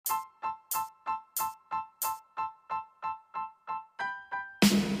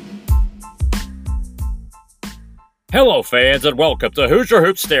Hello, fans, and welcome to Hoosier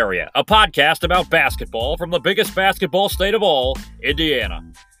Hoopsteria, a podcast about basketball from the biggest basketball state of all, Indiana.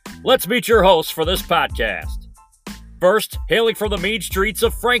 Let's meet your hosts for this podcast. First, hailing from the mean streets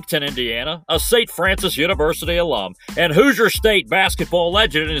of Frankton, Indiana, a St. Francis University alum and Hoosier State basketball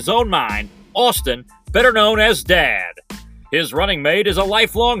legend in his own mind, Austin, better known as Dad. His running mate is a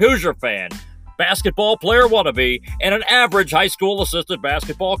lifelong Hoosier fan, basketball player wannabe, and an average high school assistant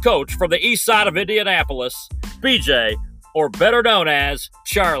basketball coach from the east side of Indianapolis, BJ, or better known as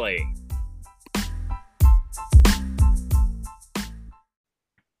Charlie.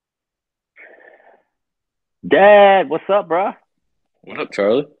 Dad, what's up, bro? What up,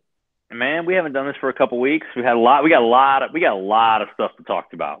 Charlie? Man, we haven't done this for a couple weeks. We got a lot of stuff to talk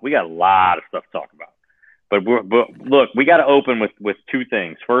about. But look, we got to open with two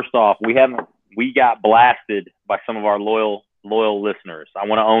things. First off, we got blasted by some of our loyal listeners. I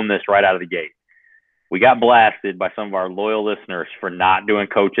want to own this right out of the gate. We got blasted by some of our loyal listeners for not doing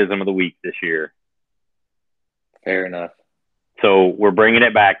Coachism of the Week this year. Fair enough. So we're bringing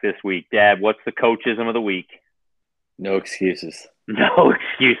it back this week. Dad, what's the Coachism of the Week? No excuses. No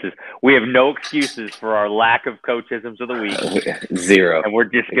excuses. We have no excuses for our lack of Coachisms of the week. Zero. And we're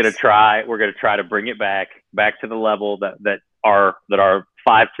just gonna try. We're gonna try to bring it back to the level that our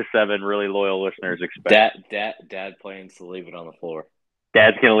 5 to 7 really loyal listeners expect. Dad plans to leave it on the floor.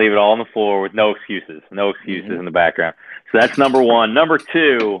 Dad's gonna leave it all on the floor with no excuses. No excuses in the background. So that's number one. Number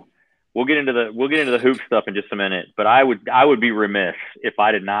two, we'll get into the hoop stuff in just a minute. But I would be remiss if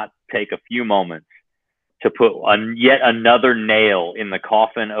I did not take a few moments to put yet another nail in the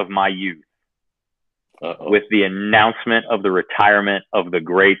coffin of my youth with the announcement of the retirement of the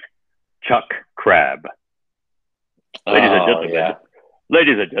great Chuck Crabb.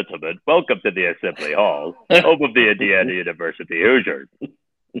 Ladies and gentlemen, welcome to the Assembly Hall, home of the Indiana University Hoosiers.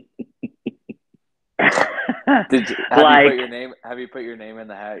 Have you put your name in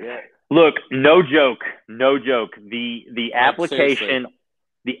the hat yet? Look, no joke. The application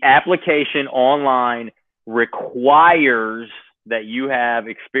online requires that you have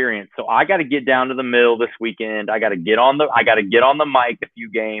experience. So I got to get down to the mill this weekend. I got to get on the mic a few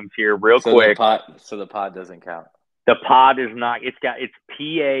games here real quick. So the pod doesn't count. The pod is not. It's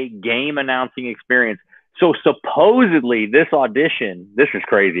PA game announcing experience. So supposedly this audition, this is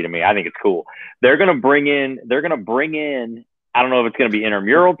crazy to me. I think it's cool. They're gonna bring in. I don't know if it's gonna be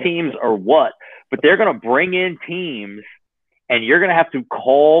intramural teams or what, but they're gonna bring in teams, and you're gonna have to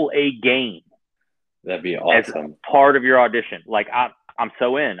call a game. That'd be awesome. As part of your audition. Like I'm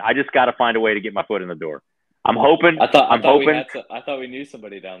so in. I just got to find a way to get my foot in the door. I'm hoping. I thought we knew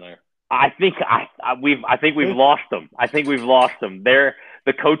somebody down there. I think we've lost them.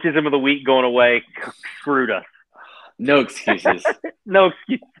 The Coachism of the Week going away screwed us. No excuses. No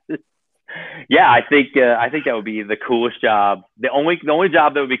excuses. Yeah, I think that would be the coolest job. The only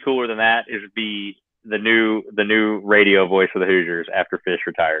job that would be cooler than that is be the new radio voice of the Hoosiers after Fish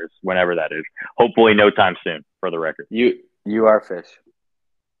retires, whenever that is. Hopefully, no time soon. For the record, you are Fish.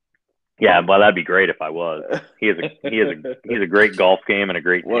 Yeah, well, that'd be great if I was. He has a great golf game and a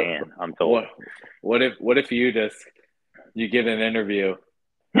great tan. I'm told. What if you give an interview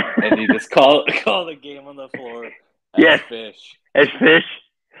and you just call the game on the floor? Yes, Fish. As Fish.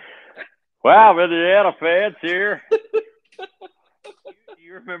 Wow, Indiana fans here. Do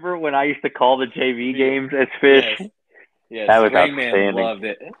you remember when I used to call the JV games as Fish? Yes. That was Rayman outstanding. Loved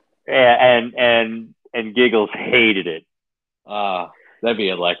it. Yeah, and Giggles hated it. That'd be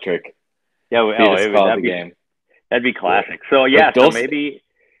electric. Yeah, that'd be classic. So yeah, so maybe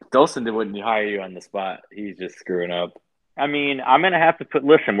Dolson wouldn't hire you on the spot. He's just screwing up. I mean, I'm gonna have to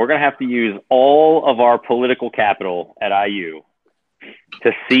we're gonna have to use all of our political capital at IU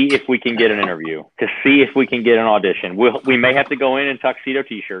to see if we can get an interview, to see if we can get an audition. We may have to go in tuxedo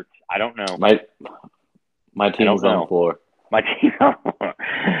t-shirts. I don't know. My team's on the floor. My team.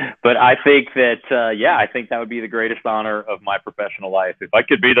 But I think that would be the greatest honor of my professional life if I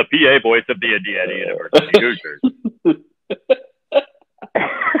could be the PA voice of the Indiana University Hoosiers.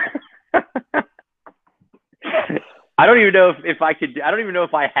 I don't even know if I could. I don't even know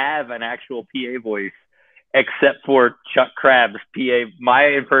if I have an actual PA voice except for Chuck Crabb's PA. My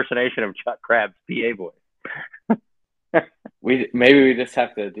impersonation of Chuck Crabb's PA voice. Maybe we just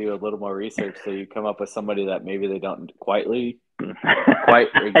have to do a little more research so you come up with somebody that maybe they don't quite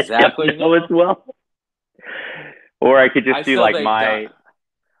exactly know as well. Or I could just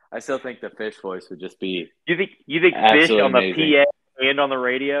I still think the Fish voice would just be. You think Fish on the amazing. PA and on the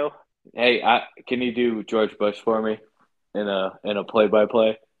radio? Hey, can you do George Bush for me in a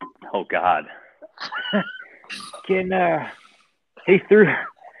play-by-play? Oh God. He threw.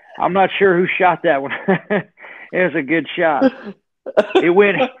 I'm not sure who shot that one. It was a good shot. It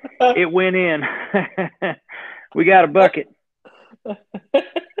went in. We got a bucket.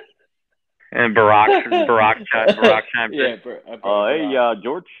 And Barack chimed in. Hey,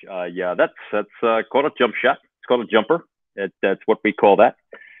 George. Yeah, that's called a jump shot. It's called a jumper. That's what we call that.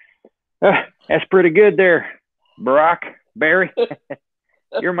 That's pretty good there, Barack Barry.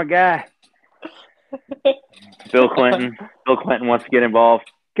 You're my guy. Bill Clinton wants to get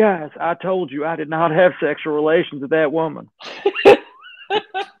involved. Guys, I told you I did not have sexual relations with that woman.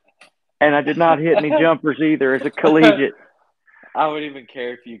 And I did not hit any jumpers either as a collegiate. I wouldn't even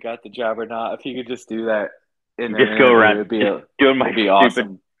care if you got the job or not. If you could just do that. Just go around doing my stupid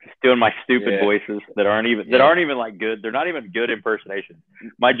awesome. Doing my stupid voices that aren't even like good. They're not even good impersonations.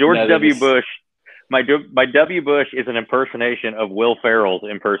 My George W. Bush, my W. Bush is an impersonation of Will Ferrell's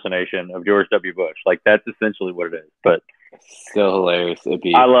impersonation of George W. Bush. Like that's essentially what it is. But still hilarious.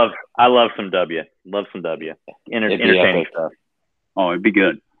 I love some W. Love some W. Entertaining stuff. Oh, it'd be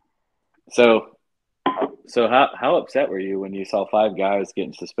good. So how upset were you when you saw 5 guys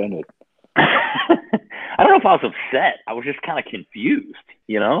getting suspended? I don't know if I was upset. I was just kind of confused,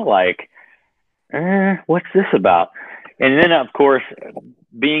 like, what's this about? And then, of course,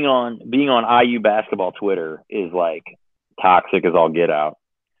 being on IU basketball Twitter is like toxic as all get out.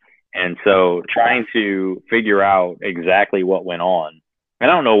 And so trying to figure out exactly what went on. And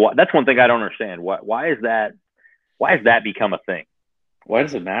I don't know why. That's one thing I don't understand. Why has that become a thing? Why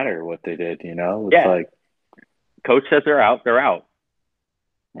does it matter what they did? It's like coach says they're out. They're out.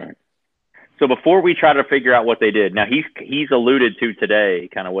 All right. So before we try to figure out what they did, now he's alluded to today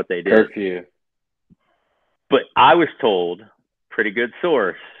kind of what they did. Curfew. But I was told, pretty good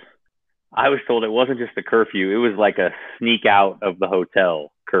source, I was told it wasn't just a curfew. It was like a sneak out of the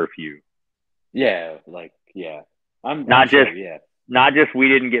hotel curfew. Yeah, I'm not sure, just we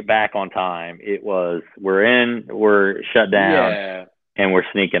didn't get back on time. It was we're shut down and we're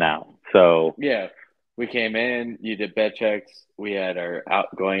sneaking out. So yeah. We came in, you did bed checks. We had our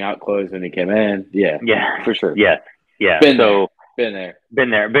going out clothes when you came in. Yeah. Yeah. For sure. Yeah. Yeah. Been there.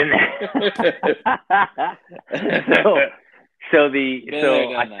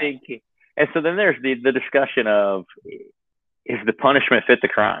 I think, and so then there's the discussion of, is the punishment fit the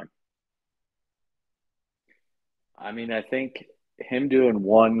crime? I mean, I think him doing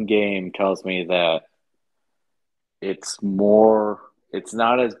one game tells me that it's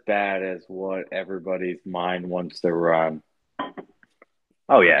not as bad as what everybody's mind wants to run.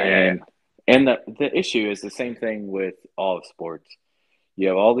 Oh, yeah. And the issue is the same thing with all of sports. You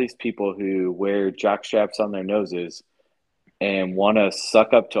have all these people who wear jock straps on their noses and want to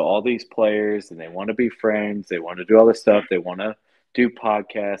suck up to all these players, and they want to be friends. They want to do all this stuff. They want to do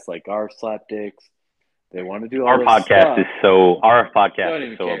podcasts like our Slapdicks. They want to do all this stuff. Our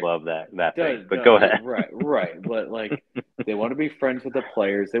podcast is so above that thing. But go ahead. Right. But like, they want to be friends with the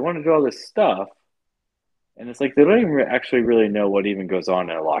players. They want to do all this stuff, and it's like they don't even actually really know what even goes on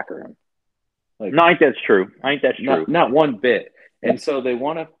in a locker room. Like, no, I think that's true. Not one bit. And so they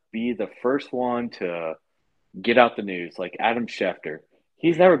want to be the first one to get out the news, like Adam Schefter.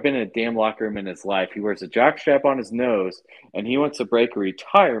 He's never been in a damn locker room in his life. He wears a jock strap on his nose, and he wants to break a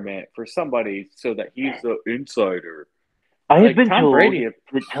retirement for somebody so that he's the insider. I have been told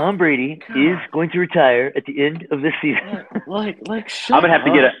that Tom Brady is going to retire at the end of this season. Shut I'm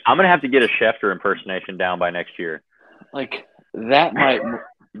gonna have to get a Schefter impersonation down by next year. Like that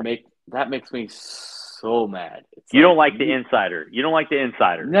makes me so mad. You don't like the insider. You don't like the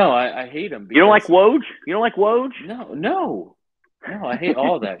insider. No, I hate him. You don't like Woj? You don't like Woj? No, I hate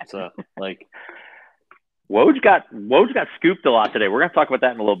all that stuff. Like Woj got scooped a lot today. We're gonna talk about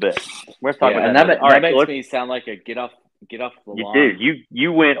that in a little bit. We're gonna talk about that. And that makes me sound like a get off the lawn. You did.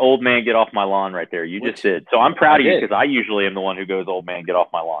 You went old man get off my lawn right there. Just did. So I'm proud of you because I usually am the one who goes old man get off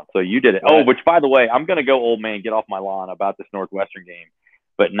my lawn. So you did it. Oh, which by the way, I'm gonna go old man get off my lawn about this Northwestern game,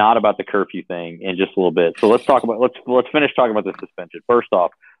 but not about the curfew thing in just a little bit. So let's finish talking about the suspension. First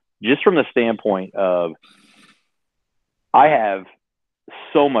off, just from the standpoint of, I have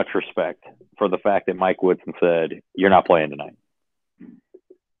so much respect for the fact that Mike Woodson said, you're not playing tonight.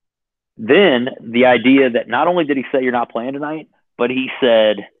 Then the idea that not only did he say you're not playing tonight, but he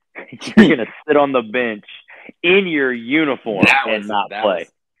said you're going to sit on the bench in your uniform and not play.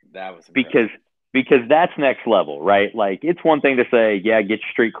 That was because that's next level, right? Like, it's one thing to say, yeah, get your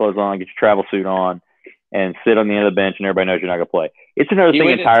street clothes on, get your travel suit on, and sit on the end of the bench and everybody knows you're not going to play. It's another thing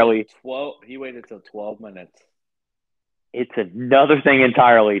entirely. He waited till 12 minutes. It's another thing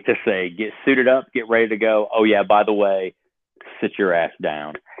entirely to say, get suited up, get ready to go. Oh, yeah, by the way, sit your ass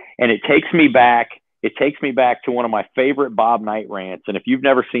down. And it takes me back it takes me back to one of my favorite Bob Knight rants. And if you've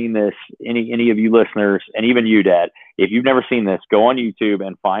never seen this, any of you listeners, and even you, Dad, if you've never seen this, go on YouTube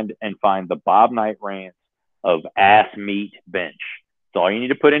and find the Bob Knight rants of ass meat bench. That's all you need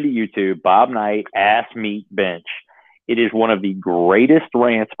to put into YouTube. Bob Knight, ass meat bench. It is one of the greatest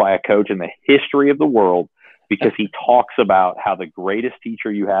rants by a coach in the history of the world, because he talks about how the greatest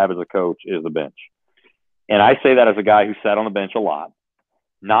teacher you have as a coach is the bench. And I say that as a guy who sat on the bench a lot,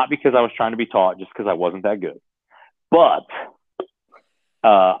 not because I was trying to be taught, just because I wasn't that good. But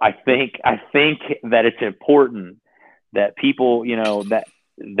I think that it's important that people,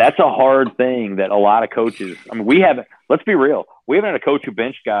 that's a hard thing that a lot of coaches, let's be real, we haven't had a coach who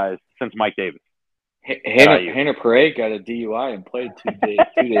benched guys since Mike Davis. Hannah Parade got a DUI and played 2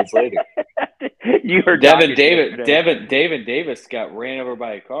 days later. You heard Devin Davis got ran over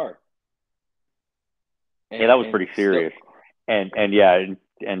by a car. That was pretty serious. And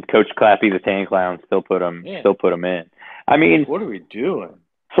Coach Clappy, the Tan Clown, still put him in. I mean, what are we doing?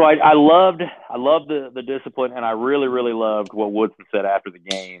 So I loved the discipline, and I really, really loved what Woodson said after the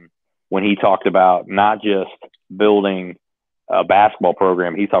game when he talked about not just building a basketball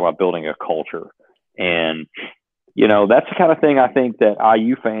program, he's talking about building a culture. And, that's the kind of thing I think that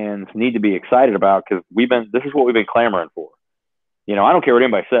IU fans need to be excited about, because this is what we've been clamoring for. I don't care what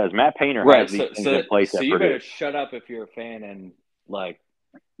anybody says. Matt Painter has these things in place. So you better shut up if you're a fan and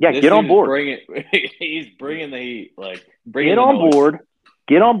get on board. He's bringing the heat. Get on board.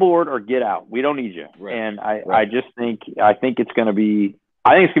 Get on board or get out. We don't need you. Right. And I think it's going to be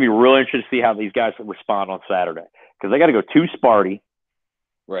really interesting to see how these guys respond on Saturday, because they got to go to Sparty.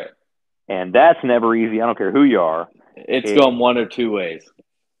 Right. And that's never easy. I don't care who you are. It's going one or two ways.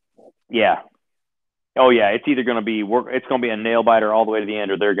 Yeah. Oh yeah. It's either going to be a nail biter all the way to the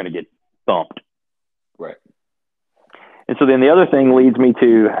end, or they're going to get thumped. Right. And so then the other thing leads me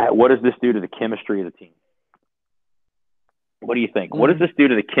to, what does this do to the chemistry of the team? What do you think? What does this do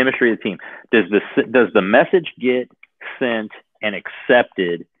to the chemistry of the team? Does the message get sent and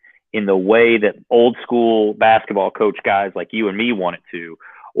accepted in the way that old school basketball coach guys like you and me want it to,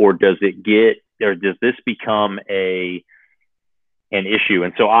 or does this become an issue?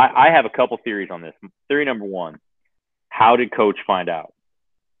 And so I have a couple theories on this. Theory number one: how did Coach find out?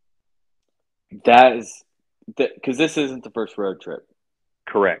 That is because this isn't the first road trip.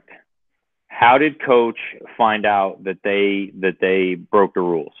 Correct. How did Coach find out that they broke the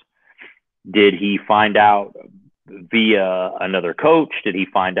rules? Did he find out via another coach? Did he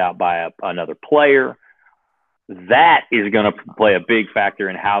find out by another player? That is going to play a big factor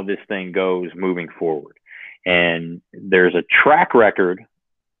in how this thing goes moving forward. And there's a track record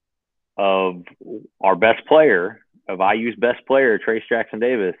of our best player, of IU's best player, Trayce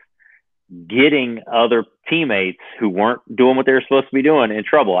Jackson-Davis, getting other teammates who weren't doing what they were supposed to be doing in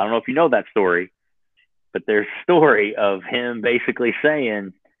trouble. I don't know if you know that story, but there's a story of him basically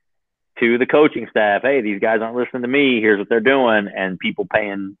saying to the coaching staff, hey, these guys aren't listening to me. Here's what they're doing, and people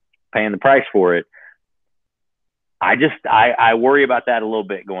paying the price for it. I worry about that a little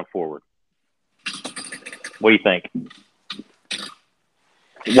bit going forward. What do you think?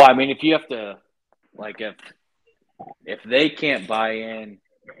 Well, I mean, if you have to, if they can't buy in,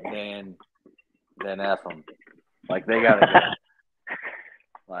 then F them. They got to go.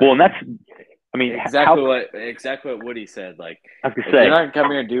 Well, and that's, I mean, exactly what Woody said. I was gonna say, they're not gonna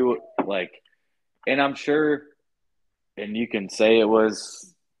come here and do and I'm sure, and you can say it was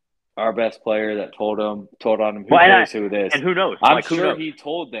our best player that told on him. Who knows who it is? And who knows? I'm sure he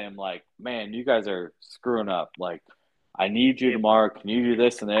told them, man, you guys are screwing up. I need you tomorrow. Can you do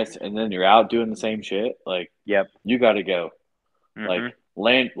this and this? And then you're out doing the same shit. Yep. You got to go. Mm-hmm.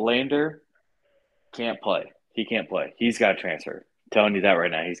 Lander can't play. He can't play. He's got to transfer. I'm telling you that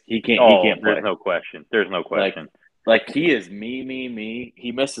right now. He can't play. There's no question. There's no question. He is me.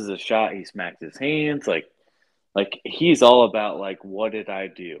 He misses a shot. He smacks his hands. He's all about what did I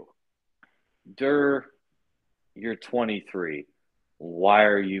do? You're 23. Why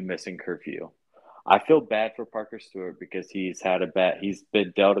are you missing curfew? I feel bad for Parker Stewart because he's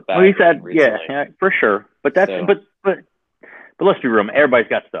been dealt a bad. Well, he's had, yeah, for sure. But that's but let's be real. Everybody's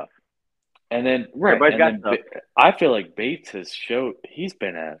got stuff. And then everybody's got stuff. I feel like Bates has showed his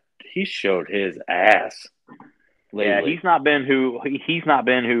ass lately. Yeah, he's not been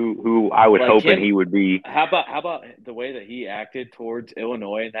who I was hoping he would be. How about the way that he acted towards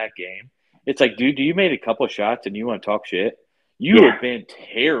Illinois in that game? It's dude, you made a couple shots and you want to talk shit? You have been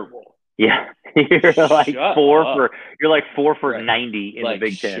terrible. Yeah, you're four for 90 in the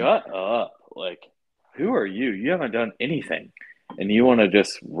Big Ten. Shut up! Who are you? You haven't done anything, and you want to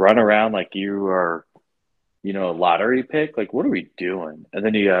just run around like you are, a lottery pick. What are we doing? And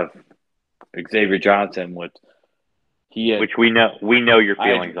then you have Xavier Johnson would which we know your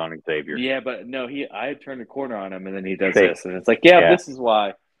feelings on Xavier. Yeah, but no, I had turned a corner on him, and then he does Say- this, and it's like, yeah, this is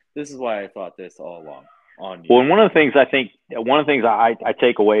why I thought this all along on you. Well, and one of the things I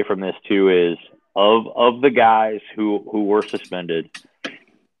take away from this too is of the guys who were suspended.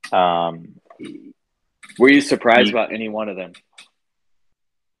 Were you surprised about any one of them?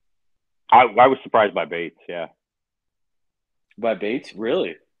 I was surprised by Bates. Yeah. By Bates,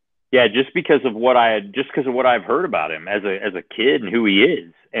 really? Yeah, just because of what I've heard about him as a kid and who he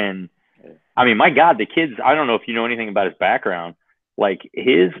is. And I mean, my God, the kids, I don't know if you know anything about his background. Like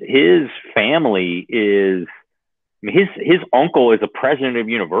his family is, his uncle is a president of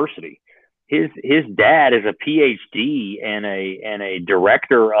university. His dad is a PhD and a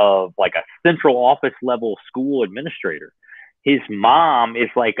director of like a central office level school administrator. His mom is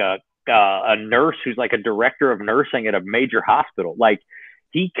like a nurse who's like a director of nursing at a major hospital. Like,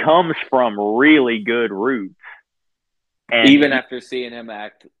 he comes from really good roots. And even after seeing him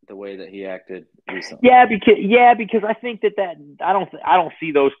act the way that he acted recently. Yeah, because I think that I don't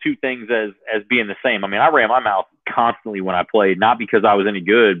see those two things as being the same. I mean, I ran my mouth constantly when I played, not because I was any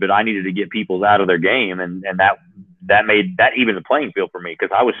good, but I needed to get people out of their game, and that made that even the playing field for me,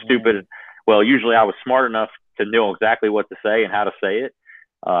 because I was stupid. Well, usually I was smart enough to know exactly what to say and how to say it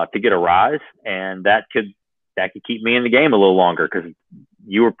to get a rise, and that could keep me in the game a little longer, because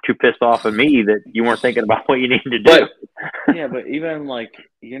you were too pissed off at me that you weren't thinking about what you needed to do. But even like,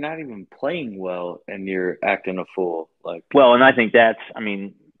 you're not even playing well and you're acting a fool. Like, well, and I think but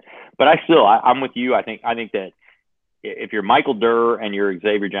I'm with you. I think that if you're Michael Durr and you're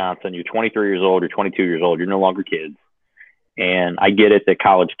Xavier Johnson, you're 23 years old, you're 22 years old, you're no longer kids. And I get it that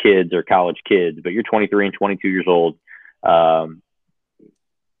college kids are college kids, but you're 23 and 22 years old.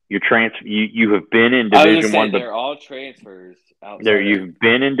 You have been in Division I, but they're all transfers. You've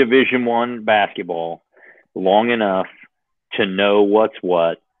been in Division I basketball long enough to know what's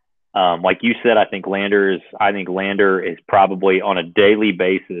what. Like you said, I think Lander is probably on a daily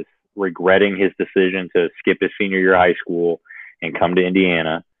basis regretting his decision to skip his senior year of high school and come to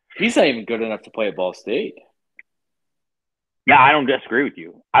Indiana. He's not even good enough to play at Ball State. Yeah, I don't disagree with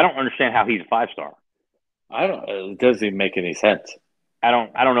you. I don't understand how he's a 5-star. It doesn't even make any sense. I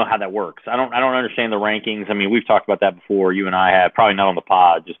don't know how that works. I don't understand the rankings. I mean, we've talked about that before. You and I have, probably not on the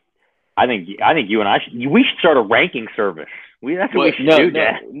pod. Just I think you and I we should start a ranking service. That's what we should do,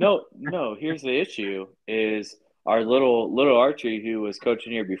 Dad. No. Here's the issue: is our little Archie, who was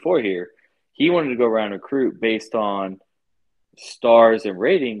coaching here before here, he wanted to go around and recruit based on stars and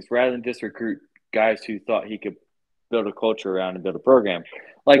ratings rather than just recruit guys who thought he could build a culture around and build a program.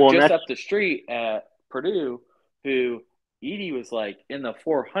 Like, just up the street at Purdue, who Edey was like in the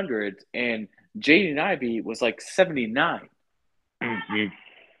 400s, and Jaden Ivey was like 79. Mm-hmm.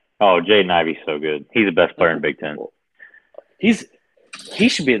 Oh, Jaden Ivey's so good. He's the best player in Big Ten. He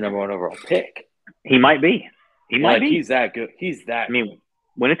should be the number 1 overall pick. He might be. He's that good. I mean,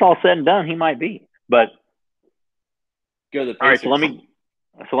 when it's all said and done, he might be. But go to the Pacers. All right,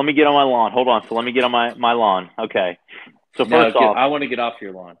 so let me get on my lawn. Hold on. So let me get on my lawn. Okay. So first off, I want to get off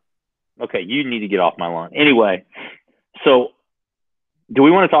your lawn. Okay, you need to get off my lawn. Anyway, so do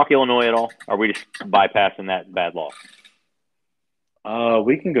we want to talk Illinois at all? Or are we just bypassing that bad loss?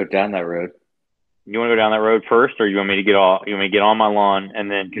 We can go down that road. You want to go down that road first, or you want me to get off? You want me to get on my lawn, and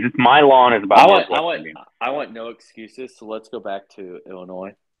then, because it's my lawn is about. I want no excuses. So let's go back to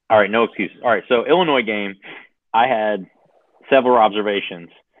Illinois. All right, no excuses. All right, so Illinois game, I had several observations.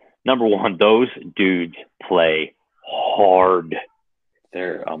 Number one, those dudes play hard.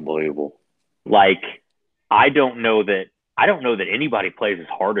 They're unbelievable. Like, I don't know that anybody plays as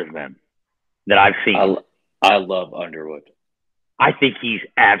hard as them that I've seen. I love Underwood. I think he's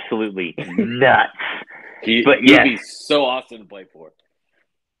absolutely nuts. He'd be so awesome to play for.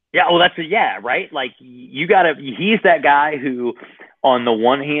 Yeah, well, right? Like, he's that guy who, on the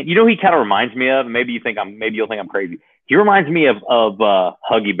one hand, he kind of reminds me of, maybe you'll think I'm crazy. He reminds me of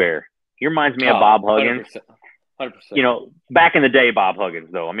Huggy Bear. He reminds me of Bob Huggins. 100%. Back in the day, Bob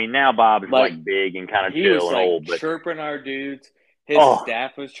Huggins, though. I mean, now Bob is like big and kind of chill and old. But chirping our dudes. His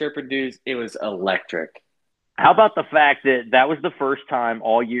staff was chirping dudes. It was electric. How about the fact that was the first time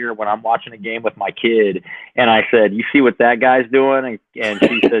all year when I'm watching a game with my kid, and I said, "You see what that guy's doing?" And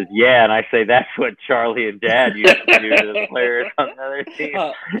she says, "Yeah." And I say, "That's what Charlie and Dad used to do to the players on the other team."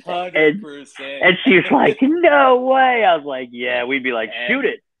 100%. And she was like, "No way!" I was like, "Yeah." We'd be like, "Shoot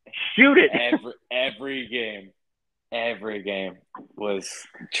it!" Every game was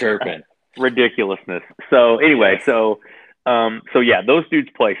chirping. Ridiculousness. So anyway, so yeah, those dudes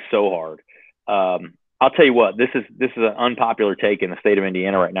play so hard. I'll tell you what, this is an unpopular take in the state of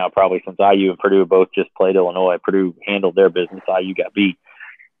Indiana right now, probably since IU and Purdue both just played Illinois. Purdue handled their business. IU got beat.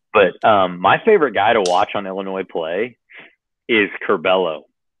 But my favorite guy to watch on Illinois play is Curbelo.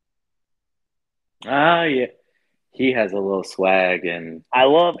 Ah, yeah. He has a little swag, and I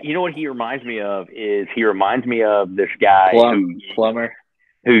love, you know what he reminds me of is he reminds me of this guy Plummer.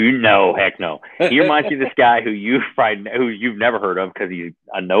 Who no, heck no. He reminds me of this guy who you've never heard of because he's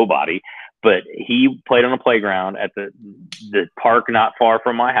a nobody. But he played on a playground at the park not far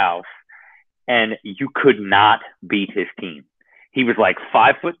from my house, and you could not beat his team. He was like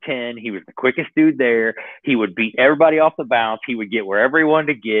 5'10". He was the quickest dude there. He would beat everybody off the bounce. He would get wherever he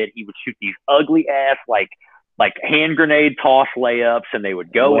wanted to get. He would shoot these ugly ass like hand grenade toss layups, and they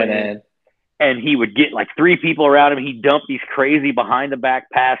would go in. And he would get like three people around him. He'd dump these crazy behind the back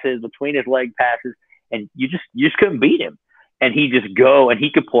passes, between his leg passes, and you just couldn't beat him. And he'd just go, and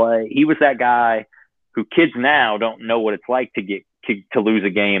he could play. He was that guy who kids now don't know what it's like to lose a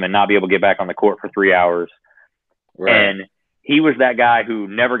game and not be able to get back on the court for 3 hours. Right. And he was that guy who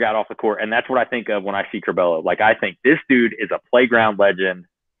never got off the court. And that's what I think of when I see Curbelo. Like, I think this dude is a playground legend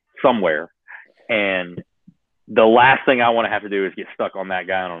somewhere. And the last thing I want to have to do is get stuck on that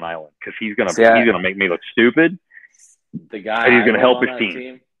guy on an island because he's gonna make me look stupid. The guy he's gonna help his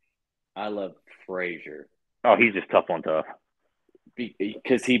team. I love Frazier. Oh, he's just tough on tough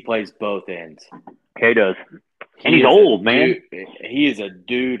because he plays both ends. He does, and he's old, man. He is a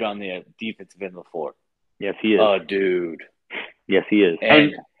dude on the defensive end of the floor. Yes, he is. A dude. Yes, he is.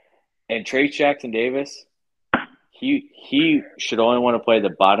 And Trayce Jackson-Davis, he should only want to play the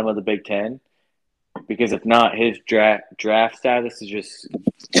bottom of the Big Ten. Because if not, his draft status is just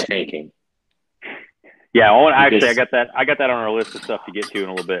tanking. Yeah, I got that on our list of stuff to get to in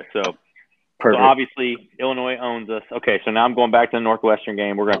a little bit. So obviously Illinois owns us. Okay, so now I'm going back to the Northwestern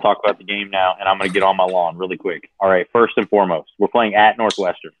game. We're going to talk about the game now, and I'm going to get on my lawn really quick. All right, first and foremost, we're playing at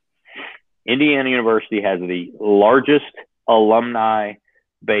Northwestern. Indiana University has the largest alumni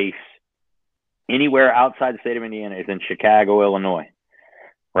base anywhere outside the state of Indiana is in Chicago, Illinois.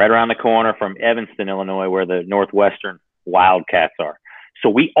 Right around the corner from Evanston, Illinois, where the Northwestern Wildcats are. So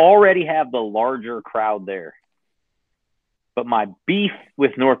we already have the larger crowd there. But my beef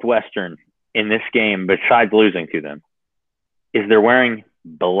with Northwestern in this game, besides losing to them, is they're wearing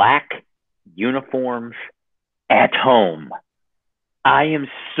black uniforms at home. I am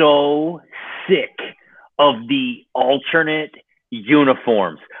so sick of the alternate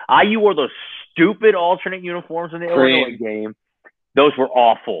uniforms. IU wore those stupid alternate uniforms in the Illinois game. Those were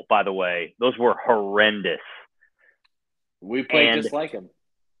awful, by the way. Those were horrendous. We played just like them.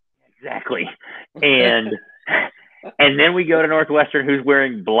 Exactly. And then we go to Northwestern, who's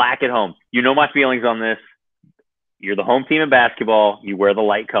wearing black at home. You know my feelings on this. You're the home team in basketball. You wear the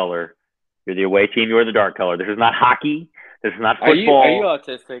light color. You're the away team. You wear the dark color. This is not hockey. This is not football. Are you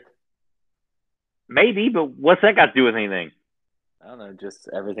autistic? Maybe, but what's that got to do with anything? I don't know. Just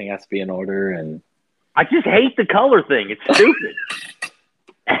everything has to be in order and – I just hate the color thing. It's stupid.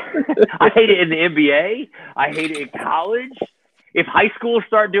 I hate it in the NBA. I hate it in college. If high schools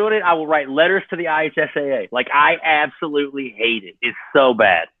start doing it, I will write letters to the IHSAA. Like, I absolutely hate it. It's so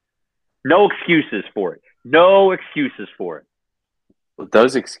bad. No excuses for it. No excuses for it. Well,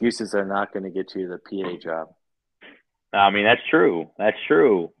 those excuses are not going to get you the PA job. I mean, that's true. That's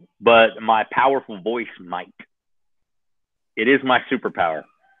true. But my powerful voice might. It is my superpower.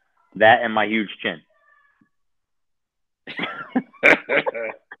 That and my huge chin.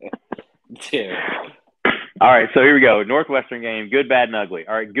 Dude. All right, so here we go. Northwestern game, good, bad, and ugly.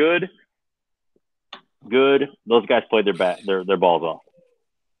 All right, good. Those guys played their balls off.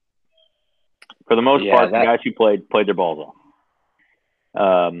 For the most part, the guys who played their balls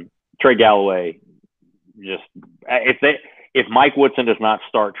off. Trey Galloway, just if Mike Woodson does not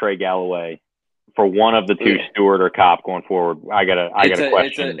start Trey Galloway for one of the two, Stewart or Kopp going forward, I gotta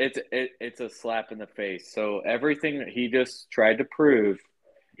question. It's a slap in the face. So everything that he just tried to prove,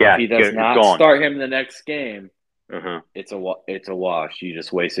 if he does not start him in the next game, it's a wash. You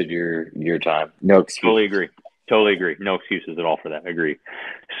just wasted your time. No excuse. Totally agree. No excuses at all for that. Agree.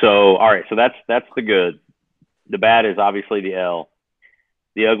 So all right, so that's the good. The bad is obviously the L.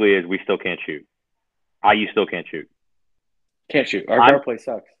 The ugly is we still can't shoot. IU still can't shoot. Can't shoot. Our guard play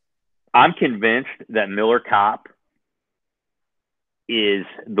sucks. I'm convinced that Miller Kopp is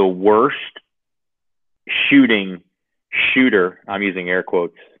the worst shooter. I'm using air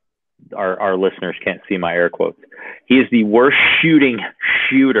quotes. Our listeners can't see my air quotes. He is the worst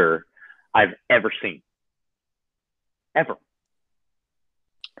shooter I've ever seen. Ever.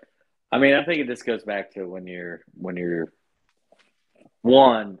 I mean, I think it just goes back to when you're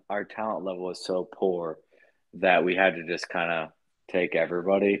one, our talent level was so poor that we had to just kind of take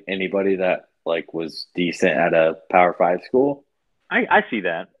anybody that like was decent at a Power 5 school, I see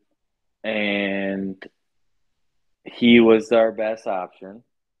that. and he was our best option,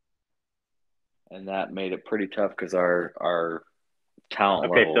 and that made it pretty tough because our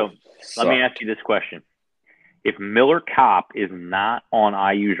talent Okay, level so let me sucked. ask you this question. If Miller Kopp is not on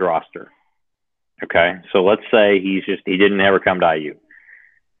IU's roster, okay, so let's say he didn't ever come to IU.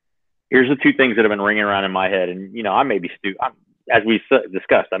 Here's the two things that have been ringing around in my head, and I may be as we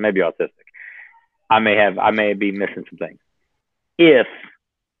discussed, I may be autistic. I may be missing some things. If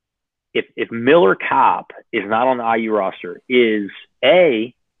Miller Kopp is not on the IU roster, is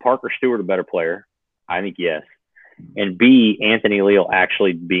A, Parker Stewart a better player? I think yes. And B, Anthony Leal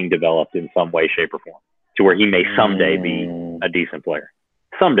actually being developed in some way, shape, or form to where he may someday be a decent player.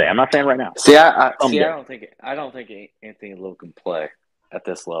 Someday. I'm not saying right now. I don't think Anthony Leal can play at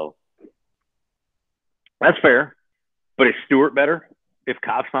this level. That's fair. But is Stewart better if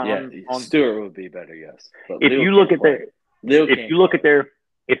Kopp's not on? Stewart would be better, yes. But if you look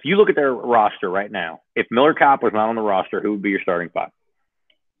at their roster right now, if Miller Kopp was not on the roster, who would be your starting five?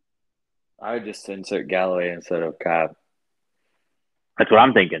 I would just insert Galloway instead of Kopp. That's what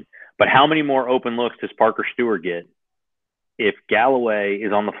I'm thinking. But how many more open looks does Parker Stewart get if Galloway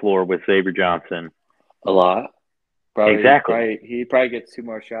is on the floor with Xavier Johnson? A lot. Probably, exactly. He probably gets 2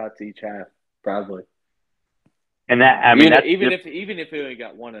 more shots each half, probably. And that even if he only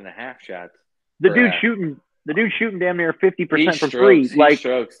got 1.5 shots, the dude's shooting damn near 50% from three. He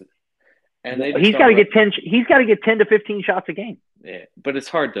strokes, and he's got to get 10. He's got to get 10 to 15 shots a game. Yeah, but it's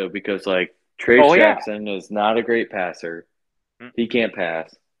hard though because like Trey Jackson is not a great passer. He can't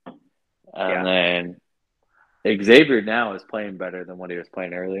pass, and then Xavier now is playing better than what he was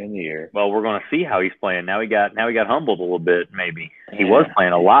playing earlier in the year. Well, we're going to see how he's playing. Now he got humbled a little bit. Maybe he was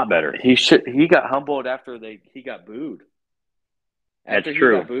playing a lot better. He got humbled after he got booed. That's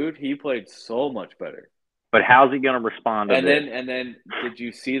true. He got booed, he played so much better. But how's he going to respond to this? And then did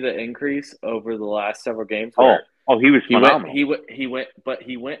you see the increase over the last several games? He was phenomenal.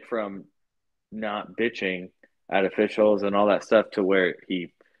 He went from not bitching at officials and all that stuff to where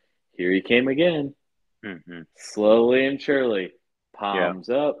he came again. Mm-hmm. Slowly and surely, palms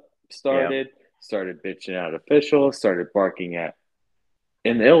up, started bitching at officials, started barking at.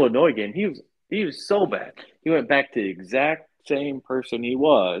 In the Illinois game, he was so bad. He went back to the exact same person he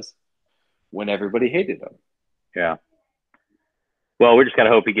was when everybody hated him. Yeah. Well, we just got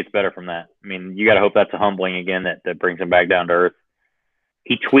to hope he gets better from that. I mean, you got to hope that's a humbling again that brings him back down to earth.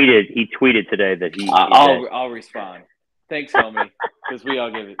 He tweeted today that I'll respond. Thanks, homie, because we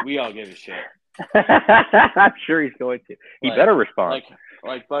all give a shit. I'm sure he's going to. He better respond.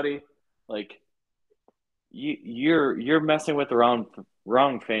 Like, buddy, like you're messing with the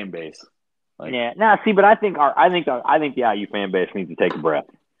wrong fan base. But I think the IU fan base needs to take a breath.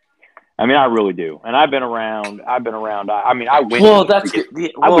 I mean, I really do. And I've been around. I went. Well, that's good.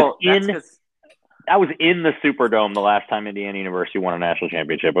 I was in the Superdome the last time Indiana University won a national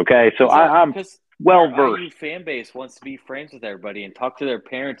championship. Okay, so I'm well versed. IU fan base wants to be friends with everybody and talk to their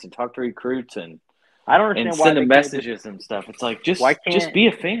parents and talk to recruits and I don't understand why send them messages and stuff. It's like just be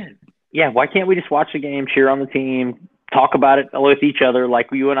a fan. Yeah, why can't we just watch the game, cheer on the team, talk about it with each other like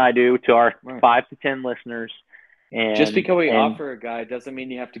you and I do to our 5 to 10 listeners? And just because we offer a guy doesn't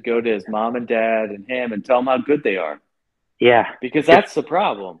mean you have to go to his mom and dad and him and tell them how good they are. Yeah, because that's the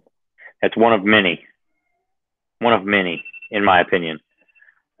problem. That's one of many, in my opinion.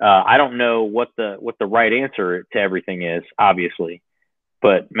 I don't know what the right answer to everything is, obviously,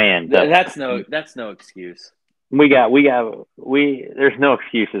 but man, that's no excuse. There's no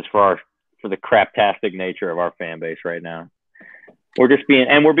excuses for the craptastic nature of our fan base right now.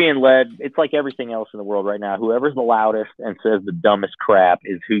 We're being led. It's like everything else in the world right now. Whoever's the loudest and says the dumbest crap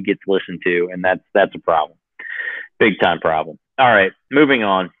is who gets listened to, and that's a problem, big time problem. All right, moving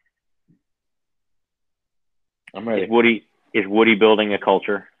on. I'm ready. Is Woody building a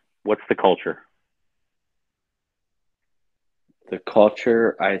culture? What's the culture? The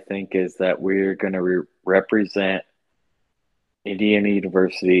culture, I think, is that we're going to represent Indiana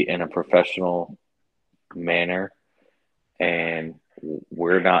University in a professional manner, and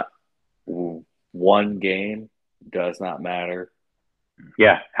we're not. One game does not matter.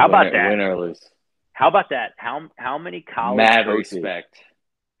 Yeah. How about that? Win or lose. How about that? How many college mad coaches, respect.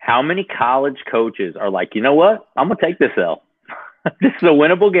 How many college coaches are like, you know what? I'm gonna take this L. This is a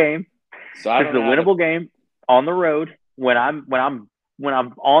winnable game. This is a winnable game on the road when I'm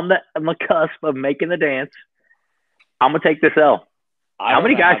on the cusp of making the dance. I'm gonna take this L. How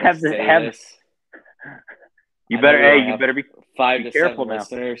many guys have? You I know we only you have better be 5 to careful 7 now.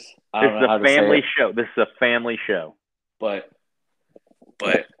 listeners. I This don't is know how a to say family it, show. This is a family show. but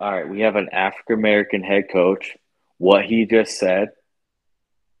all right, we have an African American head coach. What he just said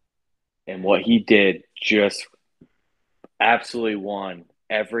and what he did just absolutely won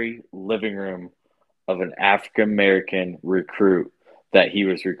every living room of an African American recruit that he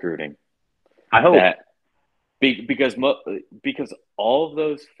was recruiting. I hope. That because all of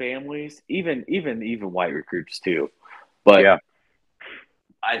those families, even white recruits too, but Yeah.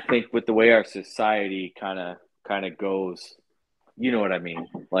 I think with the way our society kind of goes, you know what I mean?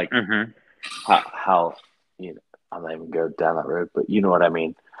 Like Mm-hmm. how I'm not even going down that road, but you know what I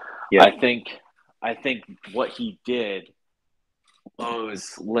mean. Yeah. I think what he did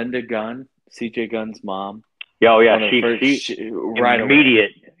was Linda Gunn, CJ Gunn's mom. Oh yeah, One of the first, she right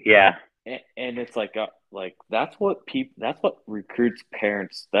immediate. away. Yeah. And it's like that's what recruits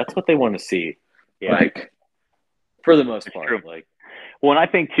parents, that's what they want to see. Yeah. Like for the most part, True. like. Well, and I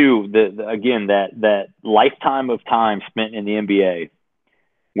think too again that lifetime of time spent in the NBA,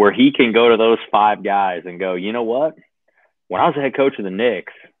 where he can go to those 5 guys and go, you know what? When I was the head coach of the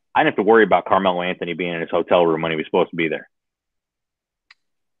Knicks, I didn't have to worry about Carmelo Anthony being in his hotel room when he was supposed to be there.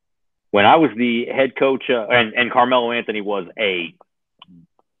 When I was the head coach, and Carmelo Anthony was a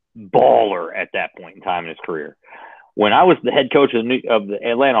baller at that point in time in his career. When I was the head coach of the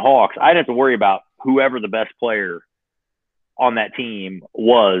Atlanta Hawks, I didn't have to worry about whoever the best player on that team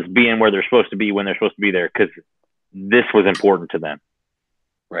was being where they're supposed to be when they're supposed to be there, because this was important to them.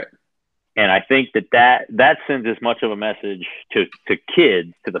 Right. And I think that sends as much of a message to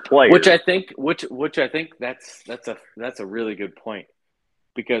kids, to the players. Which I think that's a really good point,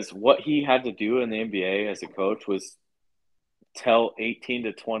 because what he had to do in the NBA as a coach was tell 19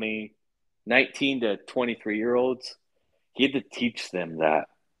 to 23-year-olds, he had to teach them that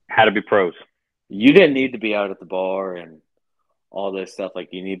how to be pros. You didn't need to be out at the bar and all this stuff. Like,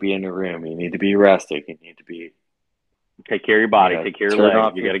 you need to be in the room. You need to be rested. You need to be take care of your body. Take care of your legs. Turn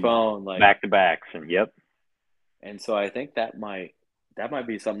off you your gotta phone. Like back to backs, and yep. And so I think that might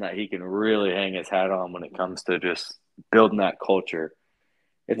be something that he can really hang his hat on when it comes to just building that culture.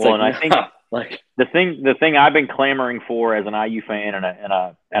 It's and I think like the thing I've been clamoring for as an IU fan and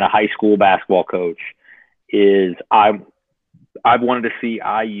a high school basketball coach is I've wanted to see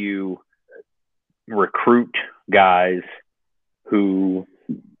IU recruit guys who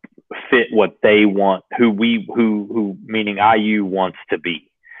fit what they want, who meaning IU wants to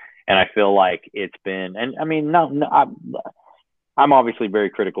be. And I feel like it's been, and I mean, I'm obviously very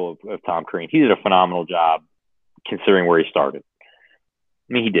critical of Tom Crean. He did a phenomenal job considering where he started.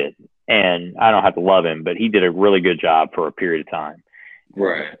 I mean, he did. And I don't have to love him, but he did a really good job for a period of time.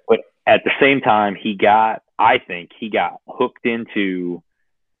 Right. But at the same time, I think he got hooked into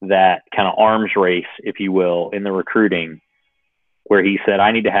that kind of arms race, if you will, in the recruiting, where he said,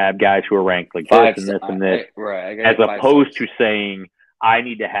 I need to have guys who are ranked like this and this and this, as opposed to saying, I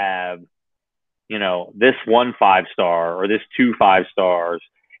need to have, this 1 5-star or this 2 5-stars,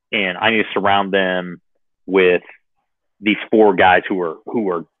 and I need to surround them with these 4 guys who are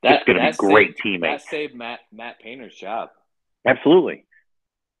just going to be great teammates. That saved Matt Painter's job. Absolutely.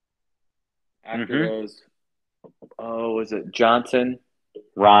 After those, was it Johnson?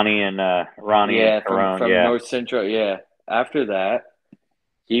 Ronnie and from North Central. Yeah. After that,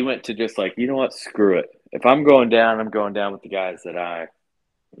 he went to just like, you know what? Screw it. If I'm going down, I'm going down with the guys that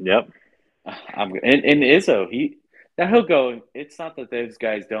Yep. and Izzo, he'll go. It's not that those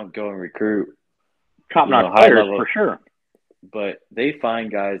guys don't go and recruit top-notch players for sure, but they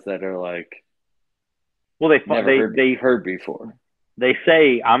find guys that are like, well, they heard before. They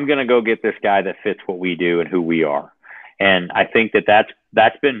say, I'm going to go get this guy that fits what we do and who we are. And I think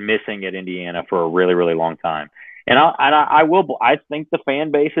that's been missing at Indiana for a really, really long time. And I think the fan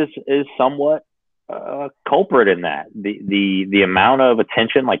base is somewhat culprit in that. The amount of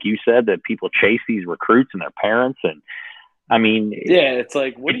attention, like you said, that people chase these recruits and their parents. And I mean, it's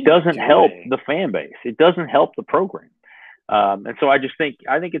like, it doesn't help the fan base. It doesn't help the program. And so I think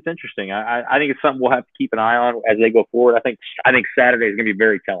it's interesting. I think it's something we'll have to keep an eye on as they go forward. I think Saturday is going to be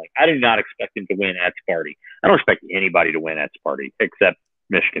very telling. I do not expect him to win at Sparty. I don't expect anybody to win at Sparty except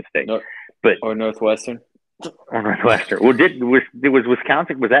Michigan State, or Northwestern. Or Northwestern. Well, was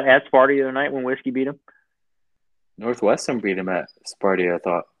Wisconsin? Was that at Sparty the other night when Whiskey beat him? Northwestern beat him at Sparty, I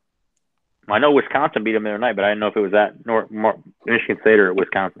thought. I know Wisconsin beat him the other night, but I didn't know if it was at Michigan State or at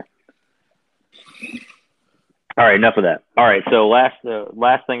Wisconsin. All right, enough of that. All right, so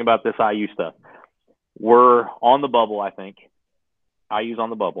last thing about this IU stuff. We're on the bubble, I think. IU's on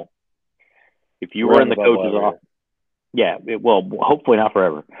the bubble. If you were in the coach's office, hopefully not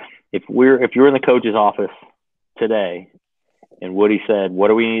forever. If you're in the coach's office today, and Woody said, "What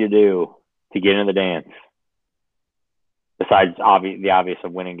do we need to do to get into the dance? Besides the obvious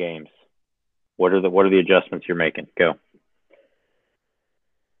of winning games, what are the adjustments you're making? Go."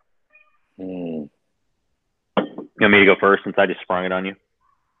 Hmm. You want me to go first since I just sprung it on you?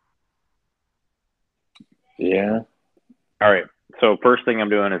 Yeah. All right. So first thing I'm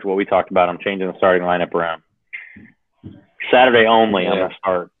doing is what we talked about. I'm changing the starting lineup around. Saturday only, Yeah. I'm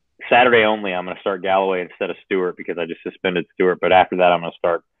going to start Galloway instead of Stewart because I just suspended Stewart. But after that, I'm going to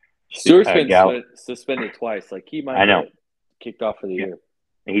start Stewart's been suspended twice. Like, he might get kicked off for the year.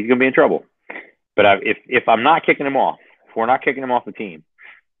 He's going to be in trouble. But if I'm not kicking him off, if we're not kicking him off the team,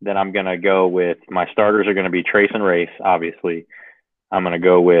 then I'm going to go with my starters are going to be Trace and Race, obviously. I'm going to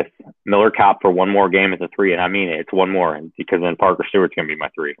go with Miller Kopp for one more game at the 3, and I mean it. It's one more, because then Parker Stewart's going to be my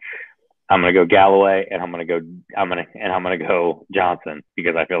 3. I'm going to go Galloway, and I'm going to go Johnson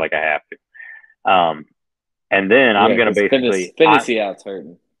because I feel like I have to. And then I'm going to basically Finney out's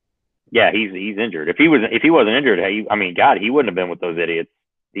hurting. Yeah, he's injured. If he wasn't injured, God, he wouldn't have been with those idiots.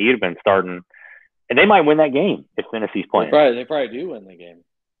 He'd have been starting, and they might win that game if Tennessee's playing. They probably do win the game.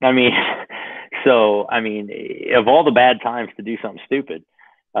 Of all the bad times to do something stupid.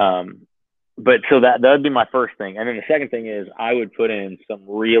 But so that would be my first thing. And then the second thing is I would put in some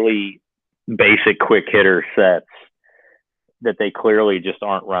really basic quick hitter sets that they clearly just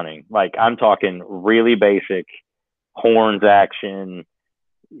aren't running. Like, I'm talking really basic horns action,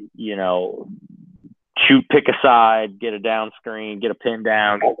 shoot, pick a side, get a down screen, get a pin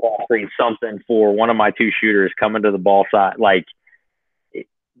down, get a ball screen, something for one of my 2 shooters coming to the ball side. Like,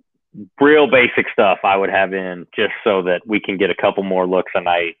 real basic stuff I would have in just so that we can get a couple more looks a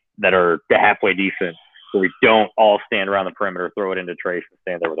night that are halfway decent, where we don't all stand around the perimeter, throw it into Trace, and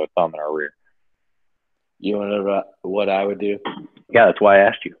stand there with our thumb in our rear. You want to know what I would do? Yeah, that's why I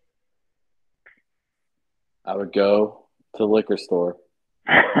asked you. I would go to the liquor store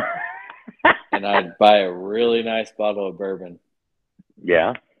and I'd buy a really nice bottle of bourbon.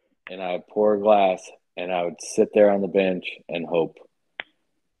 Yeah. And I would pour a glass and I would sit there on the bench and hope.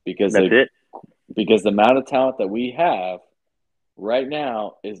 Because the amount of talent that we have right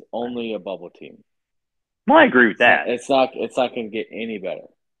now is only a bubble team. Well, I agree with that. It's not going to get any better.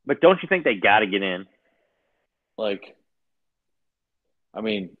 But don't you think they got to get in? I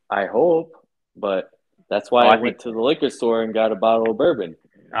hope, but that's why I went to the liquor store and got a bottle of bourbon.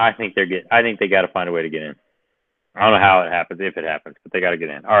 I think they got to find a way to get in. I don't know how it happens, if it happens, but they got to get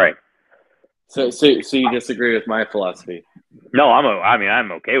in. All right. So you disagree with my philosophy? No,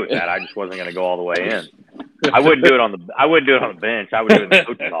 I'm okay with that. I just wasn't going to go all the way in. I wouldn't do it on the bench. I would do it in the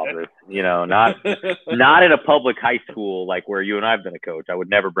coach's office. Not in a public high school like where you and I've been a coach. I would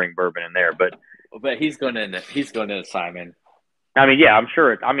never bring bourbon in there. But he's going to Simon. Yeah, I'm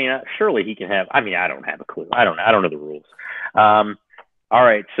sure. Surely he can have. I don't have a clue. I don't know the rules. All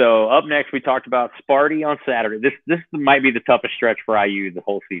right. So up next, we talked about Sparty on Saturday. This might be the toughest stretch for IU the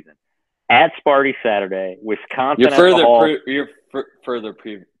whole season. At Sparty Saturday, Wisconsin. You're further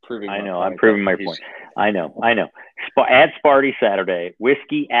proving. I know. I'm proving my point. I know. At Sparty Saturday,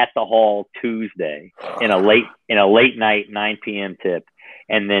 Whiskey at the Hall Tuesday in a late night 9 p.m. tip,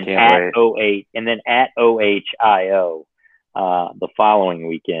 and then at OHIO the following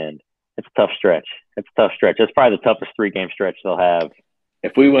weekend. It's a tough stretch. It's probably the toughest 3-game stretch they'll have.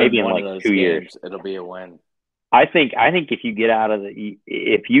 If we win maybe one in of those 2 years, games, it'll be a win. I think if you get out of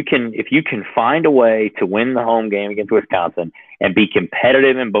if you can find a way to win the home game against Wisconsin and be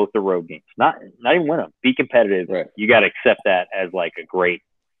competitive in both the road games, not even win them, be competitive. Right. You got to accept that as like a great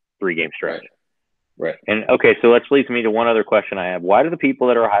 3-game stretch. Right. And okay, so that leads me to one other question I have. Why do the people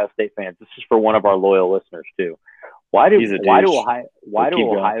that are Ohio State fans? This is for one of our loyal listeners too. Why do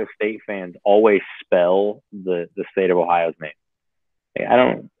Ohio State fans always spell the state of Ohio's name? I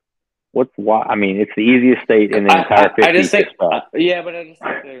don't. It's the easiest state in the entire 50 I just think, to spell. but I just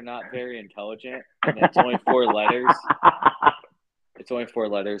think they're not very intelligent. And it's only 4 letters. It's only 4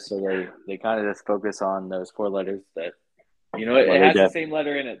 letters, so they kind of just focus on those 4 letters. That it has the same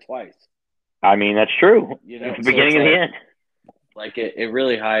letter in it twice. That's true. It's the beginning and the end. Like it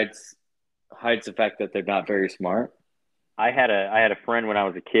really hides the fact that they're not very smart. I had a friend when I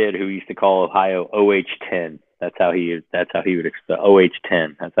was a kid who used to call Ohio OH10. That's how he would spell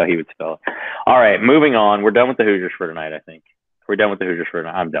OH10. That's how he would spell it. All right, moving on. We're done with the Hoosiers for tonight, I think. We're done with the Hoosiers for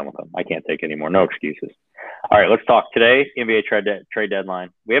tonight. I'm done with them. I can't take any more. No excuses. All right, let's talk today. NBA trade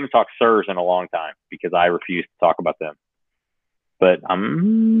deadline. We haven't talked Sirs in a long time because I refuse to talk about them. But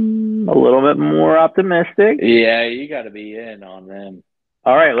I'm a little bit more optimistic. Yeah, you got to be in on them.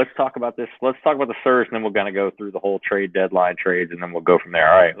 All right, let's talk about this. Let's talk about the Sirs, and then we're going to go through the whole trade deadline trades, and then we'll go from there.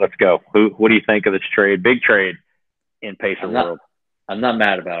 All right, let's go. What do you think of this trade? Big trade. in Pacer I'm not, world. I'm not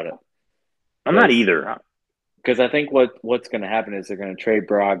mad about it. I'm not either. Because I think what's going to happen is they're going to trade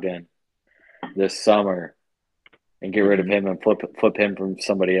Brogdon this summer and get rid of him and flip him from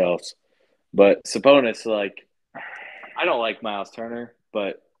somebody else. But Sabonis, like, I don't like Miles Turner,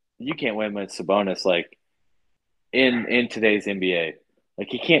 but you can't win with Sabonis like in today's NBA. Like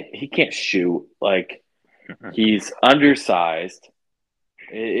he can't shoot. Like he's undersized.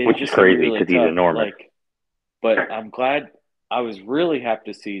 Which is crazy because he's enormous. Like, but I'm glad. I was really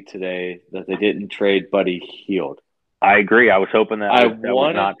happy to see today that they didn't trade Buddy Hield. I agree. I was hoping that was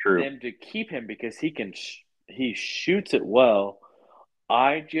not true. I wanted them to keep him because he shoots it well.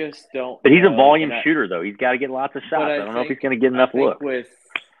 I just don't. But he's a volume shooter, though. He's got to get lots of shots. I don't know if he's going to get enough looks. With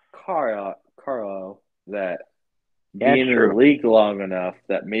Carlo, that being in the league long enough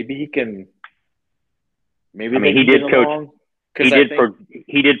that maybe he can. Maybe he did coach.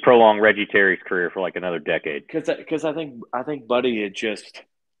 He did prolong Reggie Terry's career for like another decade. Because I think Buddy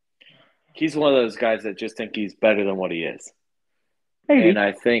he's one of those guys that just think he's better than what he is. Maybe. And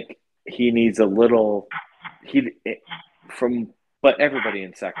I think he needs a little but everybody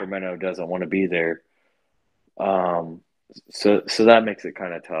in Sacramento doesn't want to be there. So that makes it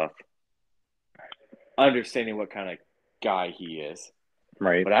kind of tough. Understanding what kind of guy he is.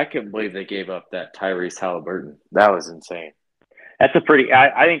 Right. But I couldn't believe they gave up that Tyrese Halliburton. That was insane. That's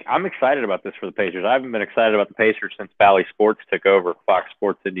I think I'm excited about this for the Pacers. I haven't been excited about the Pacers since Bally Sports took over Fox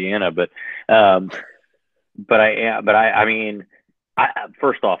Sports Indiana, but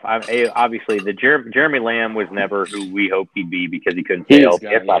first off, obviously the Jeremy Lamb was never who we hoped he'd be because he couldn't stay healthy.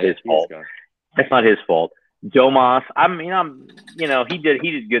 That's not his fault. That's not his fault. Domas, he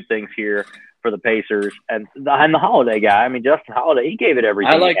did good things here for the Pacers and the Holiday guy. Justin Holiday, he gave it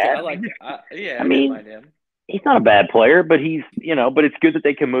everything. I like him. He's not a bad player, but but it's good that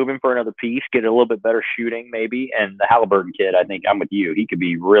they can move him for another piece, get a little bit better shooting maybe. And the Halliburton kid, I think I'm with you. He could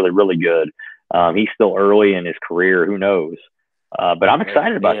be really, really good. He's still early in his career. Who knows? But I'm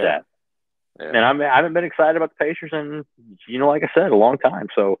excited about that. Yeah. And I haven't been excited about the Pacers in, like I said, a long time.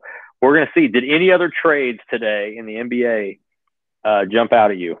 So we're going to see. Did any other trades today in the NBA jump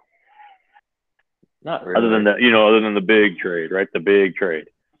out at you? Not really. Other than the big trade, right? The big trade.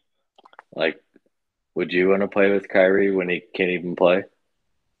 Like, would you want to play with Kyrie when he can't even play?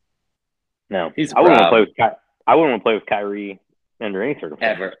 No, I wouldn't want to play with Kyrie under any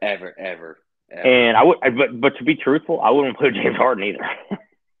circumstances. Ever. And but to be truthful, I wouldn't play with James Harden either.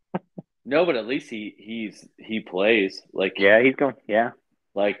 No, but at least he plays. Like, yeah, he's going. Yeah,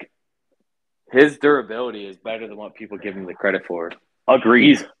 like his durability is better than what people give him the credit for.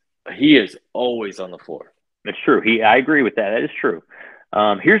 Agreed. He is always on the floor. It's true. I agree with that. That is true.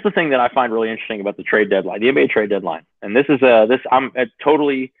 Here's the thing that I find really interesting about the trade deadline, the NBA trade deadline. And this is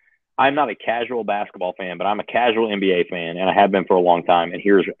I'm not a casual basketball fan, but I'm a casual NBA fan, and I have been for a long time. And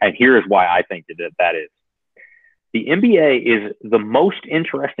here's why I think that is. The NBA is the most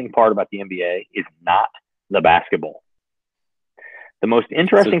interesting part about the NBA is not the basketball. The most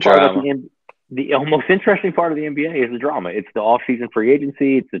interesting part about the most interesting part of the NBA is the drama. It's the off-season free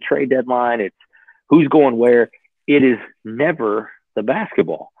agency. It's the trade deadline. It's who's going where. It is never the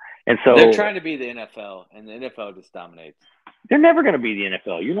basketball. And so they're trying to be the NFL, and the NFL just dominates. They're never going to be the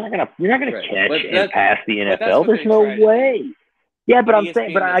NFL. You're not going to catch and pass the NFL. There's no way. Yeah, but I'm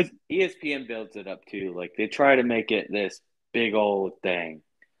saying, ESPN builds it up too. Like they try to make it this big old thing.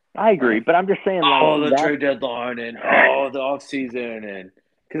 I agree, but I'm just saying, the trade deadline and the off season, and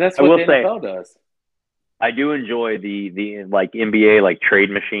because that's what the NFL does. I do enjoy the like NBA like trade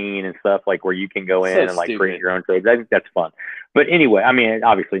machine and stuff like where you can go in and like create your own trades. I think that's fun. But anyway,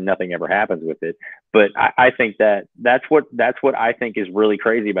 obviously nothing ever happens with it. But I think that's what I think is really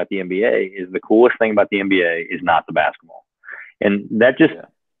crazy about the NBA is the coolest thing about the NBA is not the basketball. And that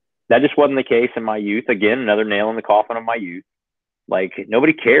just wasn't the case in my youth. Again, another nail in the coffin of my youth. Like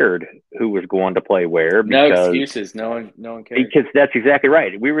nobody cared who was going to play where. No excuses. No one cared. Because that's exactly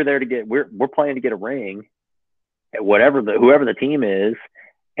right. We were there to we're playing to get a ring, whoever the team is,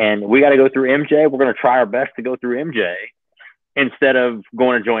 and we got to go through MJ. We're going to try our best to go through MJ instead of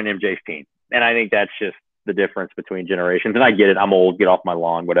going to join MJ's team. And I think that's just the difference between generations. And I get it. I'm old. Get off my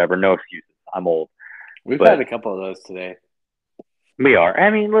lawn. Whatever. No excuses. I'm old. We've had a couple of those today. We are.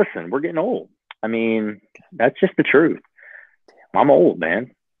 Listen, we're getting old. That's just the truth. I'm old,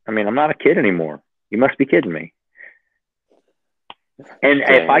 man. I'm not a kid anymore. You must be kidding me. And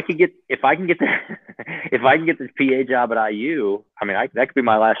if I can get the PA job at IU, that could be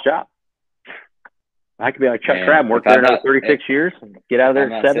my last job. I could be like Chuck Crabb, work there another 36 years, and get out of there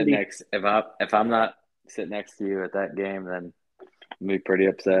at 70. If I'm not sitting next to you at that game, then I'll be pretty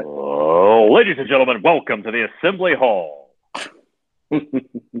upset. Oh, ladies and gentlemen, welcome to the Assembly Hall.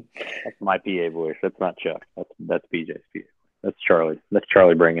 That's my PA voice. That's not Chuck. That's BJ's PA. That's Charlie. That's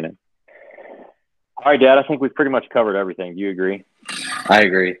Charlie bringing it. All right, Dad, I think we've pretty much covered everything. Do you agree? I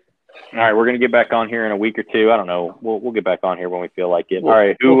agree. All right, we're going to get back on here in a week or two. I don't know. We'll get back on here when we feel like it. All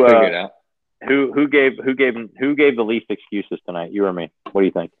right, we'll figure it out. Who gave the least excuses tonight? You or me? What do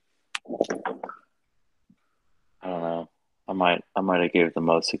you think? I don't know. I might have gave the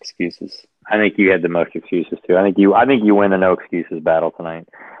most excuses. I think you had the most excuses too. I think you win the no excuses battle tonight.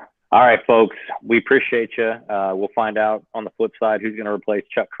 All right, folks, we appreciate you. We'll find out on the flip side who's going to replace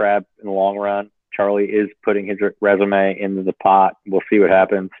Chuck Crabb in the long run. Charlie is putting his resume into the pot. We'll see what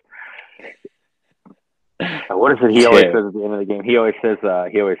happens. What is it he always says at the end of the game? He always says,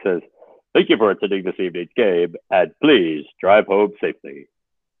 "Thank you for attending this evening's game, and please drive home safely."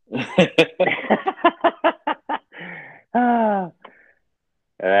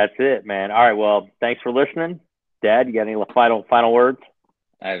 That's it, man. All right, well, thanks for listening. Dad, you got any final words?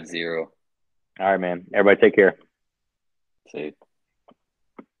 I have 0. All right, man. Everybody take care. See.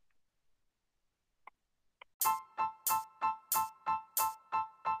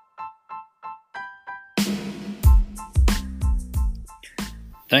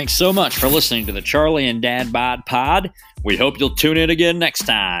 Thanks so much for listening to the Charlie and Dad Bod Pod. We hope you'll tune in again next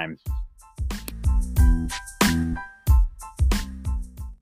time.